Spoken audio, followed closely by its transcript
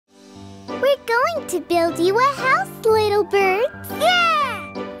going to build you a house, little birds.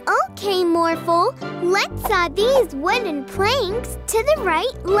 Yeah! Okay, Morphle, let's saw these wooden planks to the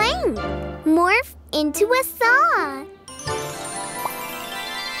right length. Morph into a saw.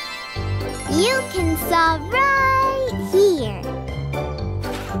 You can saw right here.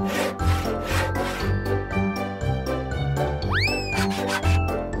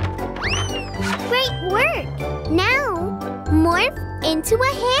 Great work! Now, morph into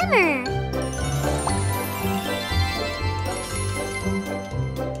a hammer.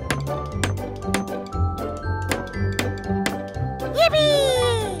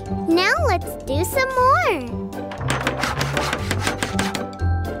 Yippee! Now let's do some more.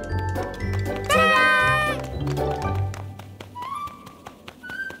 Ta-da!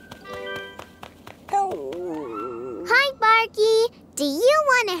 Hi, Barky. Do you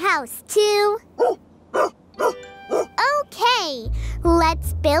want a house too? Okay,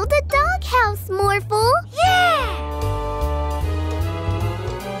 let's build a doghouse, Morphle. Yeah!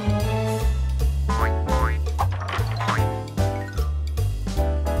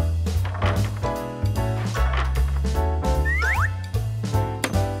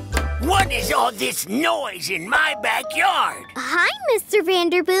 What is all this noise in my backyard? Hi, Mr.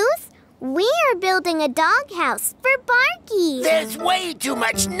 Vanderbooth. We are building a doghouse for Barky. There's way too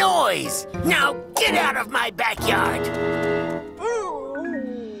much noise. Now get out of my backyard.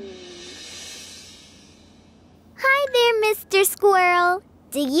 Hi there, Mr. Squirrel.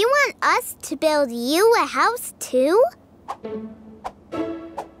 Do you want us to build you a house too?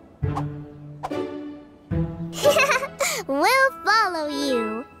 We'll follow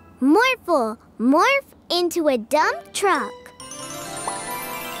you. Morphle, morph into a dump truck.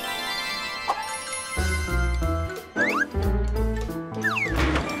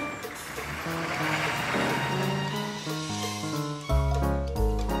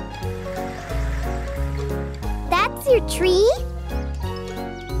 That's your tree?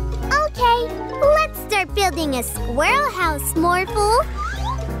 Okay, let's start building a squirrel house, Morphle.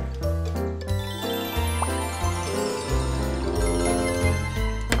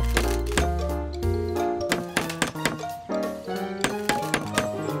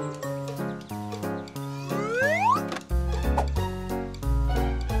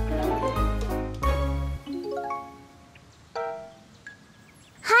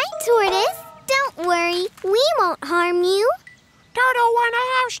 Hi, Tortoise. Don't worry, we won't harm you. Toto want a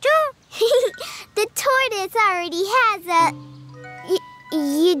house too? The tortoise already has a...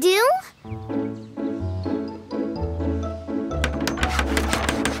 you do?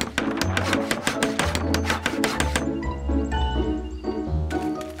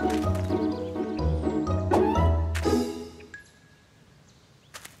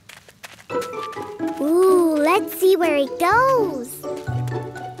 Ooh, let's see where it goes.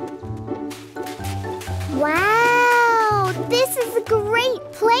 Wow, this is a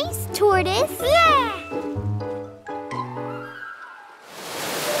great place, Tortoise. Yeah!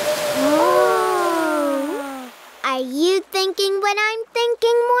 Oh. Are you thinking what I'm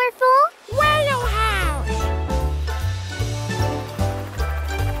thinking, Morphle? Whale house!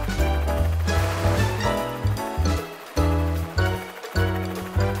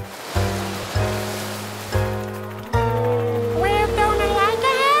 Whale don't like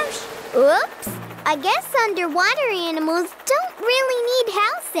a house? Oops. I guess underwater animals don't really need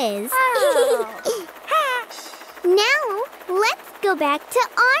houses. Oh. Now, let's go back to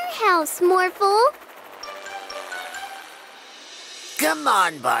our house, Morphle. Come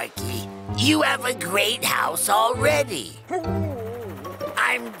on, Barky. You have a great house already.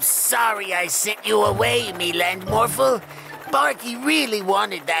 I'm sorry I sent you away, Mila and Morphle. Barky really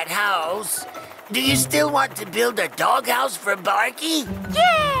wanted that house. Do you still want to build a doghouse for Barky?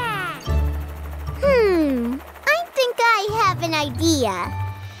 Yeah! I think I have an idea.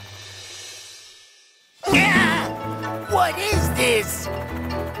 Yeah! What is this?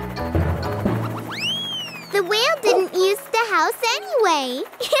 The whale didn't use the house anyway.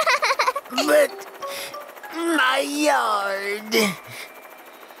 But my yard.